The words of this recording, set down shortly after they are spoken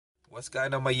What's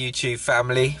going on, my YouTube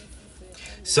family?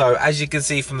 So as you can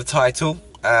see from the title,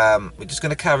 we're just going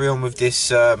to carry on with this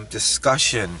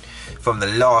discussion from the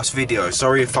last video.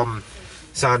 Sorry if I'm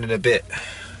sounding a bit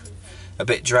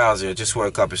drowsy. I just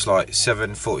woke up. It's like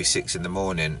 7:46 in the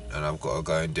morning and I've got to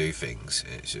go and do things.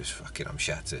 It's just fucking, I'm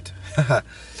shattered.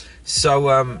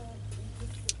 So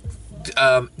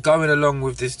going along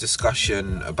with this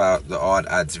discussion about the Ard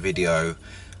Adz video,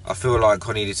 I feel like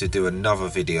I needed to do another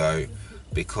video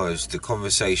because the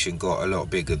conversation got a lot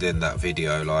bigger than that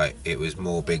video. Like, it was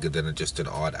more bigger than just an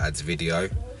Ard Adz video.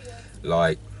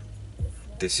 Like,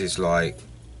 this is like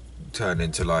turned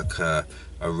into like a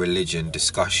religion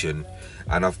discussion,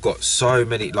 and I've got so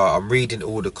many, like, I'm reading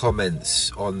all the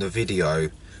comments on the video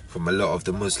from a lot of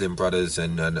the Muslim brothers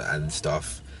and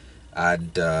stuff,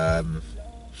 and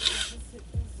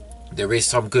there is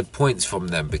some good points from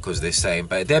them, because they're saying,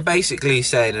 but they're basically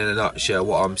saying in a nutshell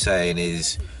what I'm saying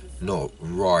is not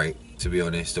right, to be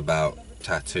honest, about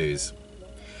tattoos.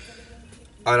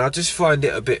 And I just find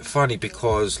it a bit funny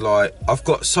because, like, I've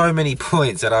got so many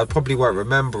points that I probably won't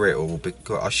remember it all,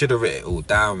 because I should have written it all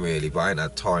down really, but I ain't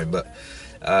had time. But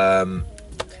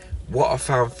what I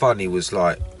found funny was,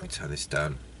 like, let me turn this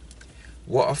down.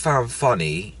 What I found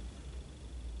funny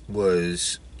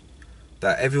was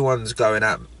that everyone's going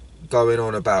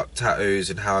on about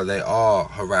tattoos and how they are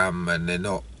haram and they're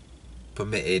not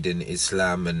permitted in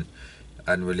Islam and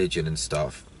religion and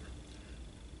stuff,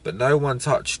 but no one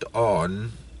touched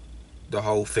on the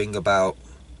whole thing about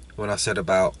when I said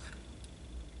about,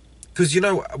 because, you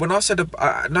know, when I said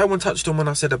no one touched on when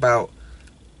I said about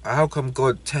how come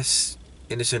God tests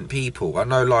innocent people. I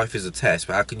know life is a test,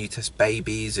 but how can you test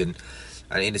babies and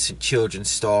innocent children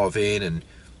starving and,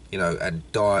 you know, and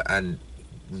die, and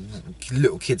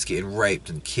little kids getting raped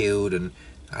and killed, and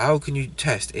how can you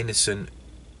test innocent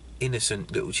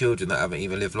little children that haven't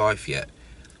even lived life yet?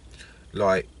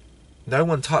 Like, no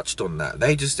one touched on that.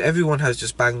 Everyone has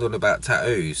just banged on about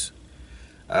tattoos.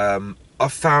 I've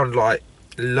found like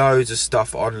loads of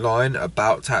stuff online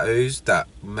about tattoos that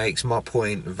makes my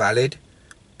point valid,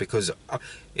 because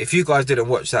if you guys didn't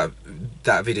watch that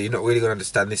video, you're not really going to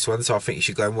understand this one. So I think you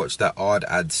should go and watch that Ard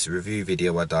Adz review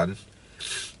video I done,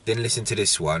 then listen to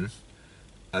this one,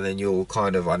 and then you'll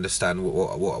kind of understand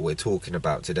what we're talking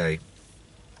about today.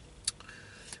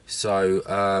 So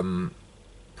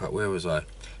but where was I?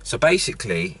 So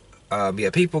basically, yeah,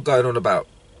 people going on about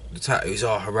the tattoos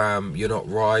are haram, you're not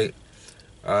right.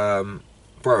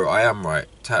 Bro, I am right.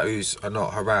 Tattoos are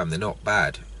not haram, they're not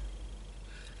bad.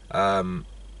 In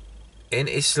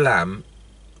Islam,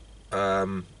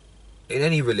 in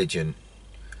any religion,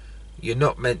 you're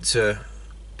not meant to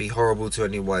be horrible to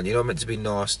anyone. You're not meant to be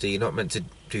nasty. You're not meant to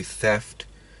do theft.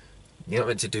 You're not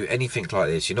meant to do anything like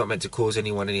this. You're not meant to cause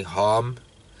anyone any harm.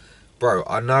 Bro,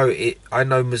 I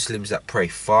know Muslims that pray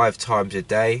 5 times a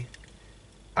day,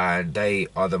 and they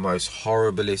are the most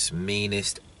horriblest,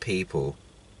 meanest people.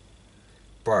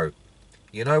 Bro,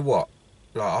 you know what?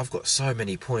 Like, I've got so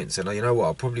many points, and you know what?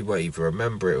 I probably won't even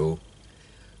remember it all.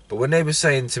 But when they were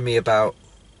saying to me about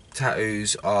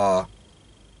tattoos are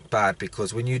bad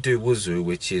because when you do wuzu,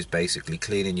 which is basically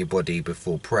cleaning your body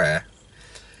before prayer,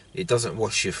 it doesn't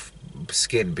wash your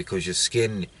skin because your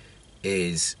skin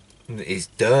is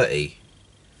dirty.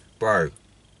 Bro,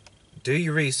 do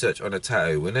your research on a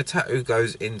tattoo. When a tattoo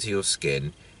goes into your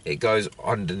skin, it goes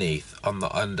underneath, on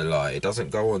the underlie. It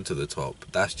doesn't go onto the top.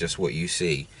 That's just what you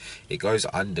see. It goes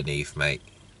underneath, mate.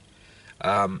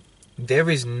 There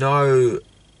is nothing,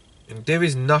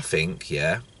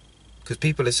 yeah, because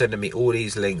people are sending me all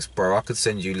these links, bro. I could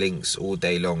send you links all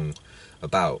day long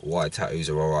about why tattoos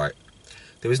are alright.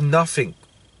 There is nothing.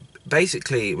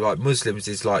 Basically, like, Muslims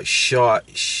is like shy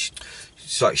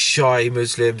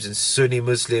Muslims and Sunni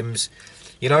Muslims.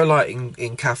 You know, like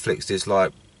in Catholics, there's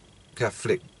like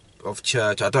Catholic of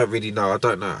church. I don't really know. I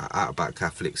don't know about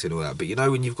Catholics and all that. But you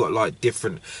know, when you've got like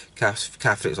different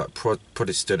Catholics, like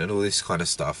Protestant and all this kind of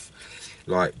stuff,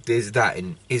 like there's that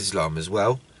in Islam as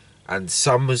well. And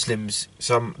some Muslims,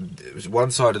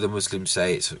 one side of the Muslims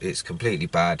say it's completely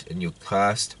bad and you're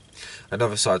cursed.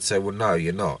 Another side say, well, no,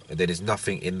 you're not. And there is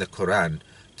nothing in the Quran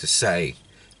to say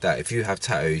that if you have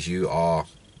tattoos, you are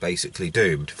basically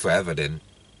doomed forever then.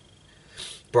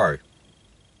 Bro,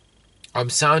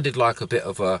 I'm sounded like a bit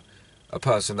of a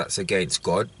person that's against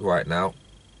God right now,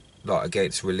 like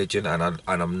against religion, and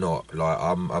I'm not. Like,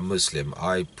 I'm a Muslim.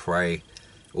 I pray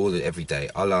every day.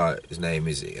 Allah, his name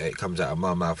is, it comes out of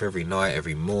my mouth every night,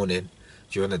 every morning,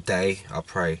 during the day. I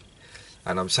pray.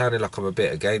 And I'm sounding like I'm a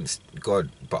bit against God,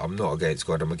 but I'm not against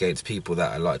God. I'm against people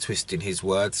that are like twisting his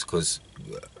words, because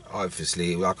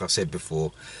obviously, like I said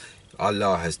before,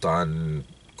 Allah has done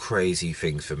crazy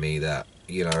things for me that,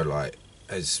 you know, like,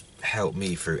 has helped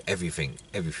me through everything.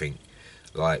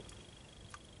 Like,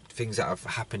 things that have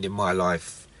happened in my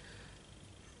life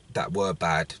that were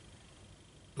bad,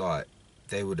 like,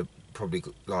 they would have probably,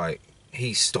 like,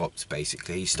 he stopped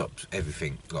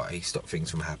everything. Like, he stopped things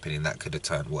from happening that could have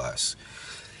turned worse.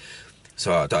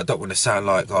 So I don't want to sound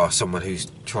like, oh, someone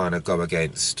who's trying to go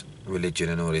against religion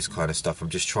and all this kind of stuff. I'm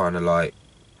just trying to, like,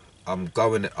 I'm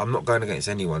not going against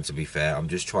anyone, to be fair. I'm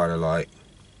just trying to, like,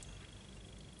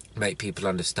 make people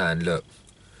understand, look,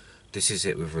 this is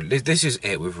it with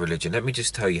religion. Let me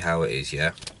just tell you how it is,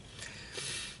 yeah?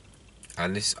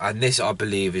 And this I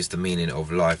believe is the meaning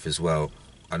of life as well.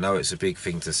 I know it's a big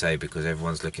thing to say because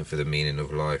everyone's looking for the meaning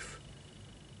of life.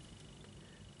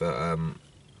 But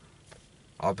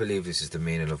I believe this is the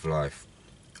meaning of life.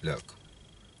 Look,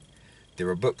 there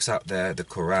are books out there, the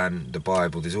Quran, the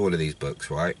Bible, there's all of these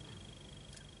books, right?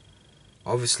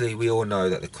 Obviously, we all know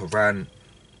that the Quran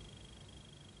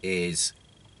is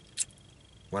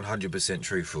 100%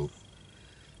 truthful.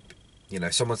 You know,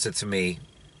 someone said to me,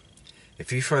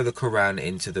 if you throw the Quran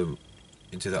into the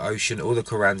ocean, all the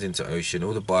Qurans into ocean,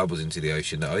 all the Bibles into the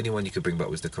ocean, the only one you could bring back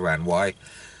was the Quran. Why?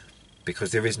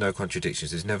 Because there is no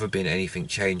contradictions. There's never been anything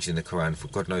changed in the Quran for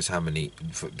God knows how many,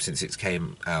 since it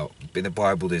came out. In the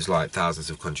Bible, there's like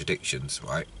thousands of contradictions,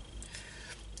 right?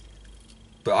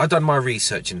 But I've done my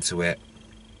research into it,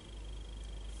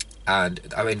 and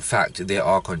in fact, there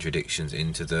are contradictions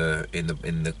in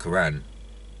the Quran.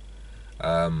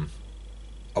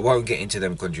 I won't get into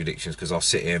them contradictions because I'll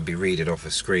sit here and be reading off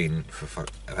a screen for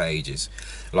ages.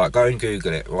 Like, go and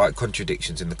Google it, write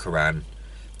contradictions in the Quran,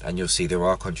 and you'll see there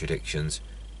are contradictions.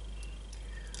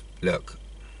 Look,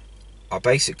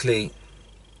 I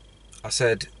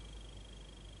said,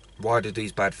 why did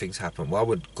these bad things happen? Why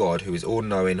would God, who is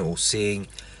all-knowing, all-seeing,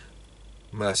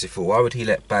 merciful, why would he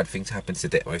let bad things happen to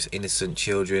the most innocent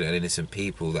children and innocent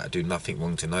people that do nothing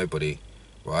wrong to nobody,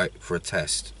 right, for a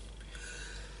test?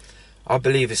 I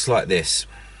believe it's like this.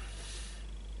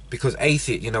 Because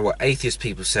atheist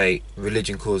people say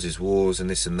religion causes wars and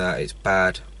this and that, it's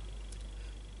bad.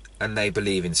 And they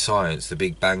believe in science, the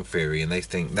Big Bang Theory, and they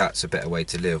think that's a better way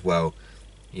to live. Well,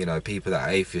 you know, people that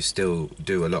are atheists still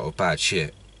do a lot of bad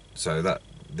shit. So that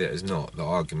is not the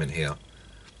argument here.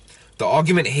 The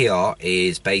argument here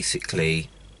is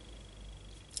basically,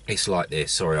 it's like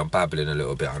this. Sorry, I'm babbling a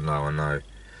little bit, I know.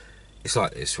 It's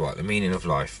like this, right? The meaning of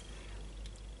life.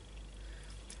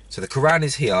 So the Quran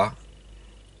is here,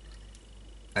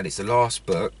 and it's the last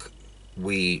book.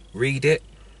 We read it,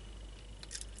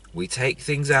 we take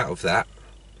things out of that.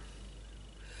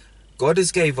 God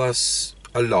has gave us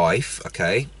a life,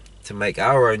 okay, to make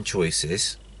our own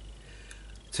choices,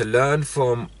 to learn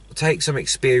from, take some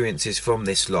experiences from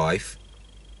this life,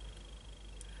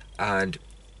 and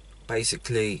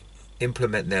basically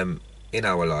implement them in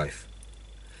our life.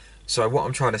 So what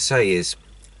I'm trying to say is,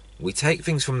 we take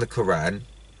things from the Quran,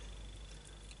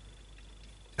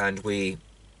 and we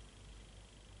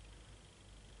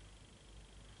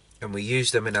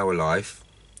use them in our life,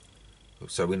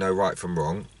 so we know right from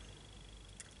wrong,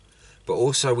 but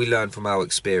also we learn from our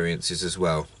experiences as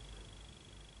well.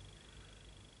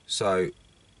 So,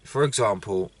 for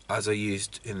example, as I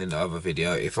used in the other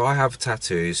video, if I have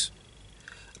tattoos,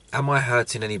 am I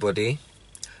hurting anybody?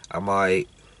 Am I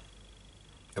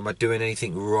doing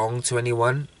anything wrong to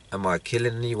anyone? Am I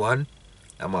killing anyone?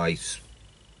 Am I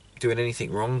doing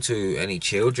anything wrong to any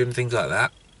children, things like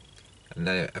that? And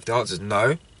if the answer is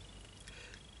no,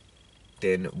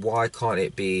 then why can't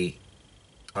it be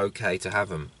okay to have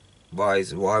them? Why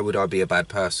would I be a bad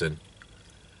person?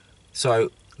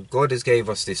 So God has gave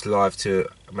us this life to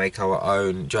make our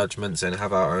own judgments and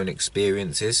have our own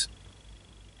experiences,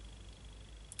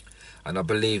 and I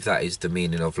believe that is the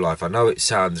meaning of life. I know it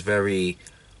sounds very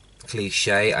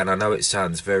cliche, and I know it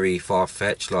sounds very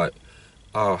far-fetched, like,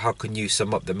 oh, how can you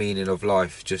sum up the meaning of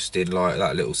life just in like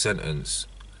that little sentence?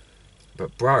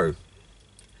 But bro,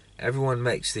 everyone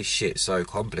makes this shit so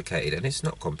complicated, and it's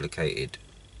not complicated.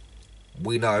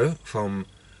 We know from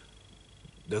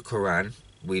the Quran,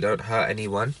 we don't hurt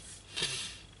anyone.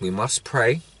 We must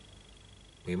pray.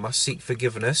 We must seek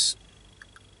forgiveness.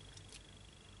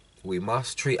 We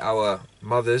must treat our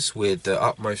mothers with the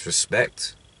utmost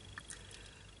respect.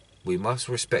 We must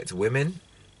respect women,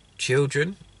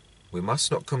 children. We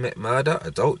must not commit murder,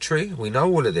 adultery. We know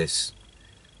all of this.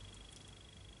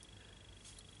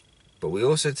 But we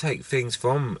also take things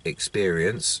from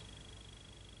experience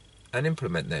and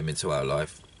implement them into our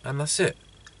life. And that's it.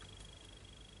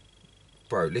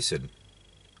 Bro, listen.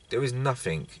 There is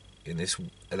nothing in this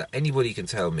that anybody can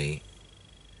tell me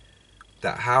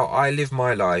that how I live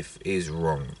my life is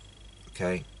wrong.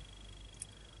 Okay?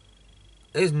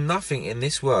 there's nothing in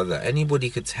this world that anybody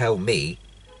could tell me,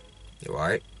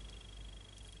 right,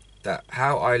 that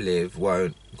how I live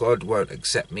God won't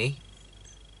accept me,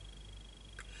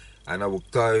 and I will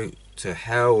go to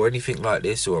hell or anything like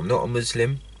this, or I'm not a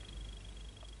Muslim.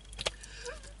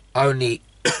 Only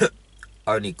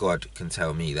only God can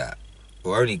tell me that,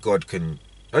 or only God can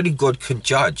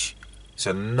judge.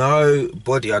 So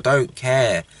nobody, I don't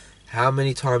care how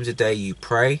many times a day you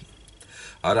pray,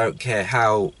 I don't care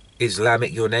how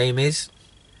Islamic your name is,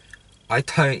 I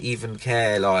don't even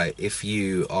care like if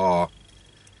you are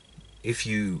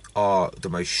the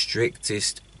most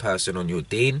strictest person on your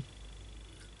deen.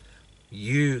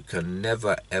 You can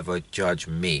never ever judge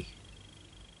me.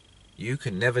 You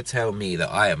can never tell me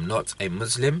that I am not a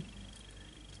Muslim.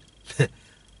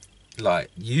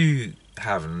 Like, you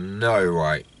have no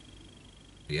right.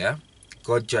 Yeah?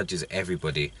 God judges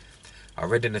everybody. I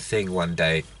read in a thing one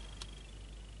day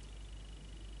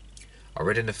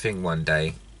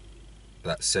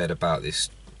that said about this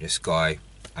guy,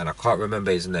 and I can't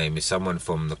remember his name. It's someone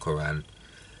from the Quran.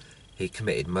 He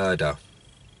committed murder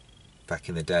back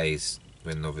in the days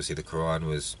when obviously the Quran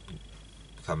was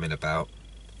coming about.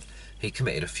 He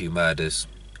committed a few murders.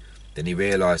 Then he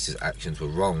realised his actions were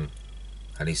wrong,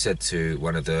 and he said to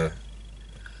one of the,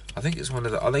 I think it's one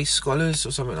of the, are they scholars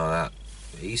or something like that?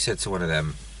 He said to one of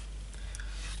them,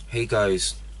 he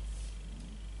goes,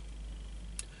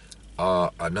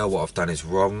 I know what I've done is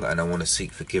wrong, and I want to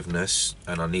seek forgiveness,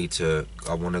 and I want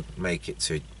to make it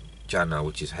to Jannah,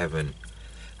 which is heaven.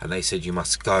 And they said, you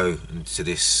must go into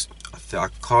this, I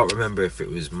can't remember if it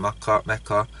was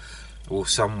Mecca or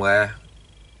somewhere,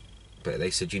 but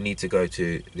they said you need to go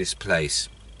to this place.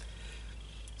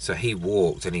 So he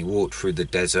walked through the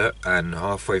desert, and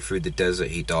halfway through the desert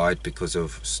he died because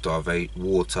of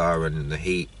water and the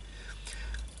heat.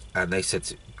 And they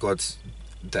said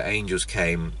the angels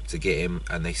came to get him,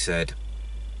 and they said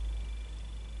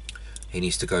he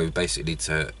needs to go basically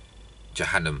to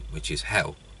Jahannam, which is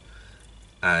hell.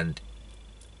 And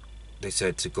they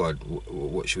said to God,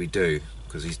 what should we do?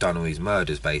 Because he's done all these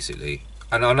murders basically.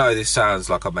 And I know this sounds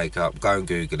like I make up. Go and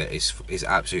Google it. It's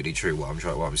absolutely true what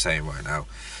I'm saying right now.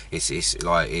 It's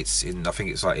in, I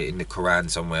think it's like in the Quran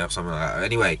somewhere or something like that.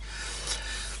 Anyway,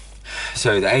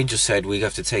 so the angel said we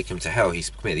have to take him to hell. He's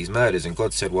committed these murders, and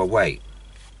God said, well, wait.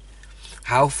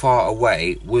 How far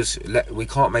away was, we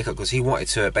can't make up, because he wanted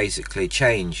to basically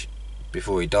change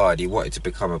before he died. He wanted to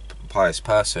become a pious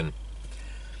person,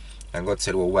 and God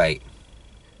said, well, wait,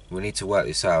 we need to work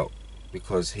this out,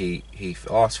 because he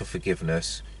asked for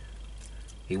forgiveness,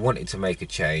 he wanted to make a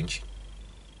change.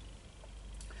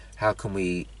 How can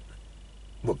we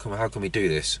do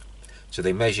this? So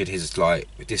they measured his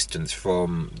distance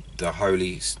from the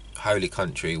holy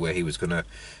country where he was going to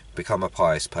become a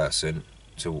pious person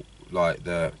to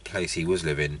the place he was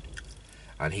living,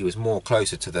 and he was more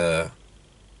closer to the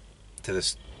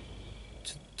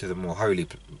more holy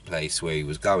place where he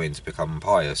was going to become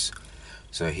pious.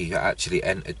 So he actually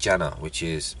entered Jannah, which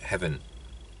is heaven.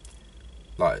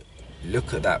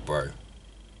 Look at that, bro.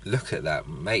 Look at that,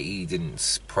 mate. He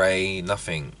didn't pray,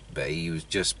 nothing, but he was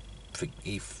just,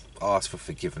 he asked for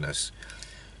forgiveness.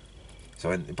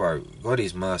 So, bro, God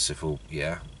is merciful,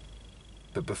 yeah.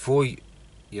 But before you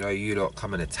lot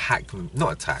come and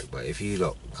not attack, but if you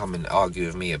lot come and argue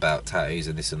with me about tattoos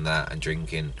and this and that and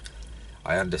drinking,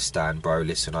 I understand, bro.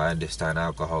 Listen, I understand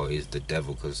alcohol is the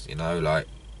devil, because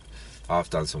I've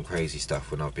done some crazy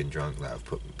stuff when I've been drunk that have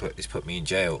put me in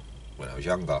jail when I was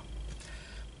younger.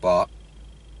 But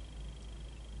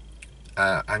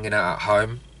hanging out at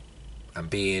home and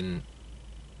being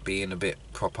a bit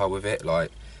proper with it,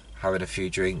 like having a few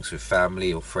drinks with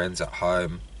family or friends at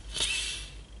home,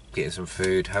 getting some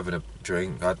food, having a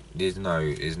drink,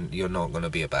 you're not going to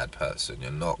be a bad person.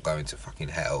 You're not going to fucking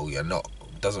hell.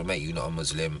 Doesn't make you not a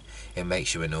Muslim. It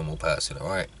makes you a normal person,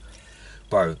 alright?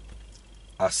 Bro,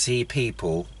 I see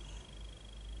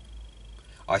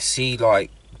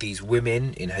these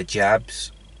women in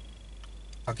hijabs.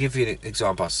 I'll give you an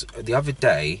example. The other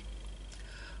day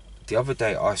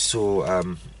I saw,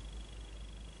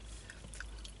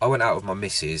 I went out with my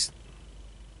missus,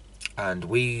 and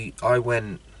we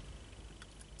went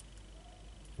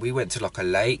to a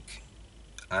lake,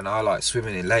 and I like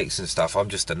swimming in lakes and stuff. I'm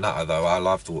just a nutter though. I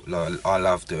love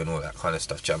doing all that kind of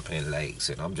stuff, jumping in lakes,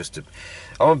 and I'm a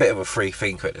bit of a free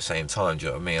thinker at the same time. Do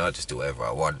you know what I mean? I just do whatever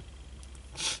I want.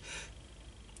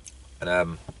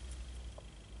 And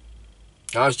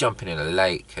I was jumping in a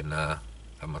lake and had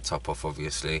my top off,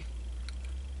 obviously,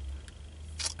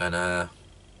 and I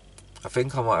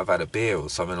think I might have had a beer or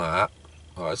something like that.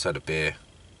 Oh, I just had a beer,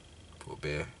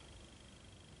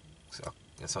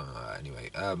 something like that.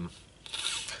 Anyway,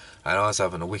 And I was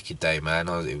having a wicked day, man.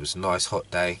 It was a nice hot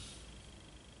day.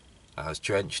 I was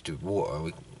drenched with water.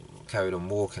 We carried on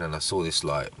walking, and I saw this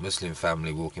like Muslim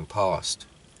family walking past,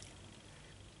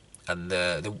 and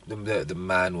the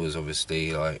man was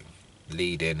obviously like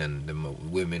leading, and the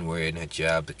women were in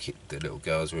hijab, the little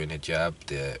girls were in hijab,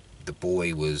 the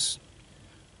boy was,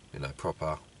 you know,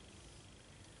 proper,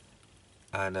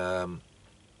 and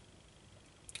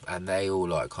they all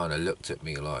like kind of looked at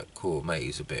me like, cool mate,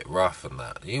 he's a bit rough and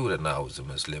that. You wouldn't know I was a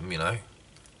Muslim, you know.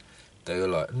 They were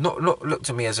like, not looked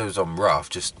at me as if I'm rough,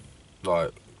 just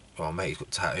like, oh mate, he's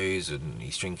got tattoos and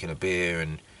he's drinking a beer,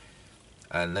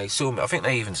 and they saw me. I think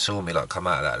they even saw me like come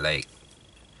out of that lake.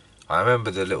 I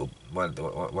remember the little one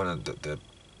of the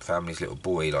family's little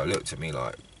boy like looked at me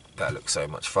like, that looks so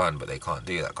much fun, but they can't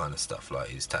do that kind of stuff. Like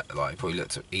like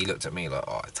he looked at me like,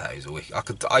 oh, his tattoos are wicked.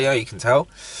 Yeah, you can tell.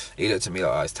 He looked at me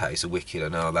like, oh, his tattoos are wicked,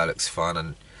 and oh, that looks fun,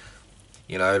 and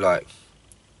you know, like,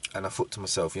 and I thought to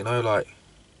myself, you know, like,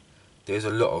 there's a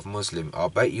lot of Muslim. I'll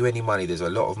bet you any money, there's a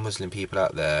lot of Muslim people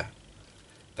out there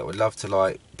that would love to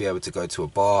like be able to go to a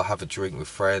bar, have a drink with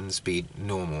friends, be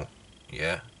normal,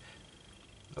 yeah.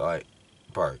 Like,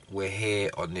 bro, we're here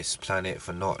on this planet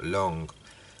for not long.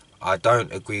 I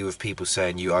don't agree with people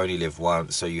saying you only live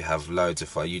once, so you have loads of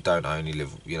fun. You don't only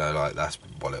live, you know, like, that's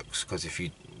bollocks. Because if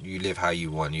you live how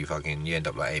you want, you end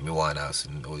up like Amy Winehouse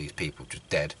and all these people just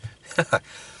dead.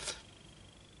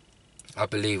 I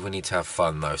believe we need to have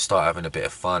fun though. Start having a bit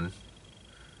of fun.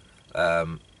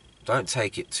 Don't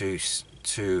take it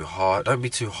too hard. Don't be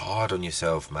too hard on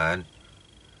yourself, man.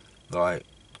 Like,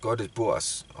 God has brought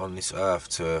us on this earth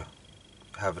to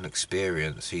have an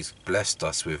experience. He's blessed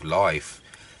us with life.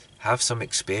 Have some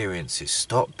experiences.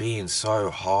 Stop being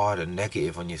so hard and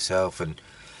negative on yourself and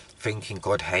thinking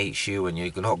God hates you and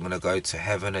you're not going to go to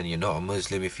heaven and you're not a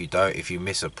Muslim if you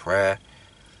miss a prayer.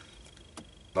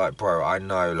 Like, bro, I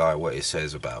know like what it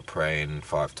says about praying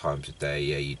 5 times a day.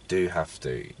 Yeah, you do have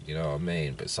to, you know what I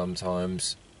mean? But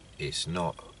sometimes it's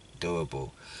not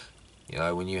doable. You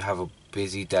know, when you have a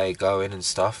busy day going and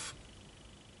stuff,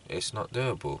 it's not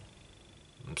doable.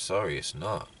 I'm sorry, it's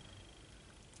not.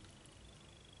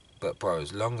 But bro,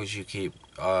 as long as you keep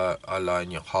Allah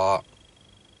in your heart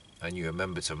and you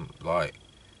remember to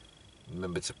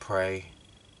pray,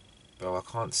 bro, I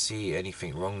can't see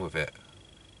anything wrong with it.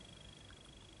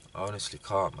 I honestly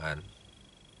can't, man.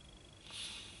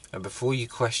 And before you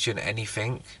question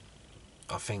anything,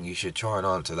 I think you should try and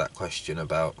answer that question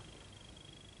about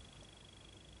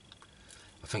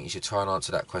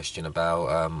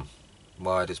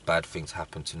why does bad things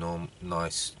happen to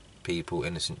nice people,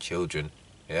 innocent children.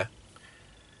 Yeah.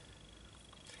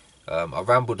 I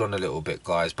rambled on a little bit,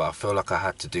 guys, but I feel like I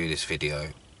had to do this video,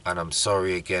 and I'm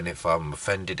sorry again if I'm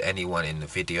offended anyone in the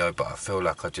video, but I feel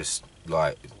like I just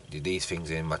like these things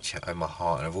in my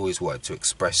heart, and I've always wanted to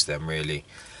express them, really.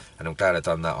 And I'm glad I've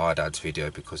done that Ard Adz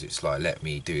video, because it's like, let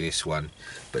me do this one.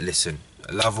 But listen,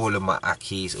 I love all of my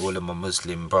Akis, all of my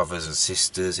Muslim brothers and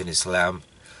sisters in Islam.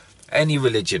 Any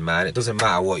religion, man, it doesn't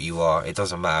matter what you are. It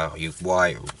doesn't matter, you're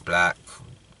white, black,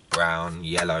 brown,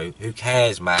 yellow, who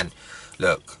cares, man?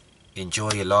 Look,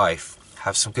 enjoy your life,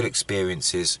 have some good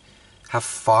experiences, have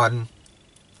fun,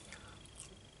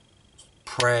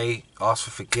 pray, ask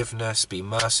for forgiveness, be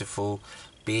merciful,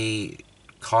 be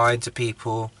kind to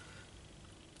people,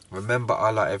 remember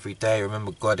Allah every day,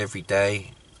 remember God every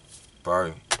day.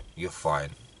 Bro, you're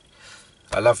fine.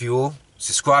 I love you all.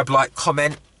 Subscribe, like,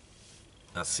 comment.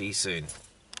 I'll see you soon.